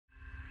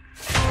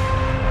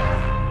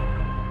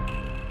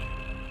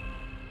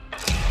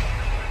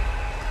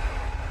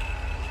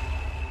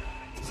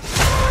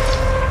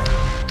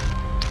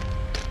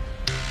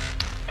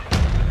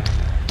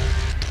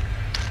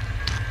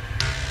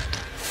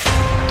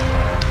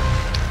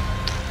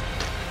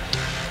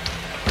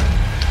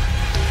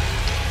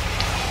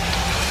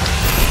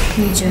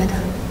你觉得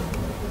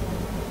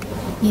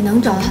你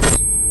能找到他的？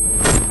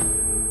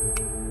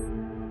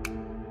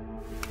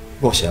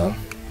洛翔，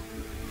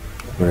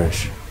不认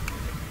识。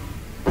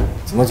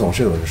怎么总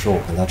是有人说我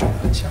跟他长得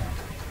很像？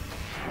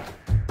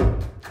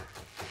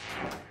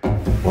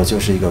我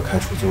就是一个开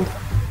出租的，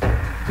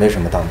没什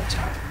么大脑家。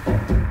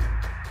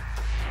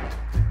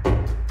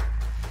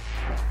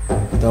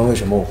但为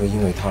什么我会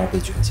因为他而被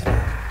卷进来？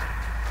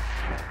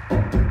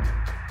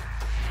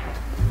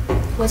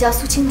我叫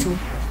苏青竹。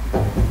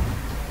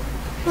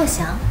洛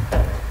翔，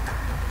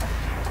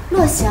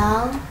洛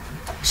翔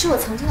是我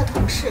曾经的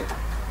同事，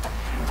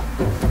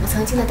我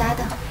曾经的搭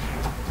档，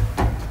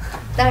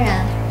当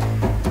然，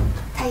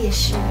他也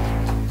是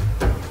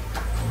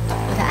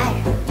我的爱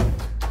人。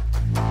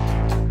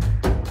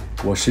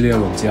我是列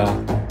永嘉，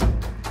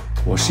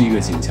我是一个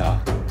警察。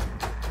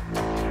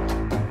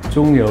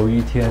终有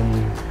一天，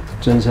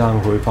真相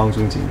会放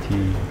松警惕，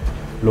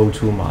露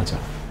出马脚。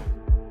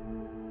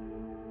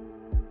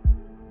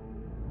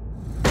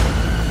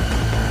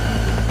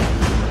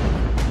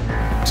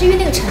至于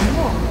那个沉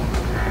默，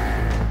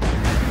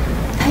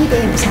他一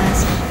点也不相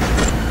信。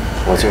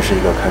我就是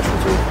一个开出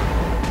租的，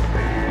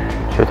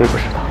绝对不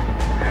是他，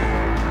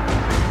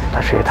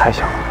但是也太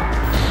像了。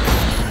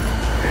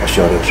我需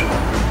要60万。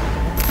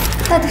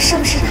到底是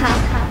不是他？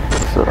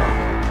是的。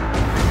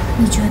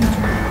你觉得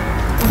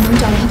我能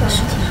找到他的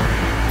尸体吗？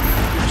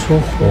说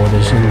活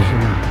的是你，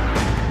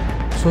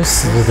说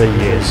死的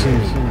也是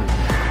你，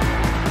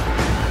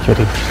绝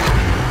对不是他。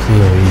真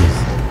有意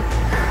思。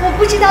我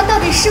不知道到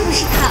底是不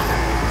是他。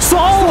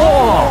耍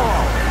我！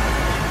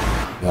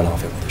不要浪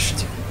费我的时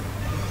间，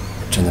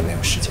我真的没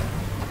有时间了。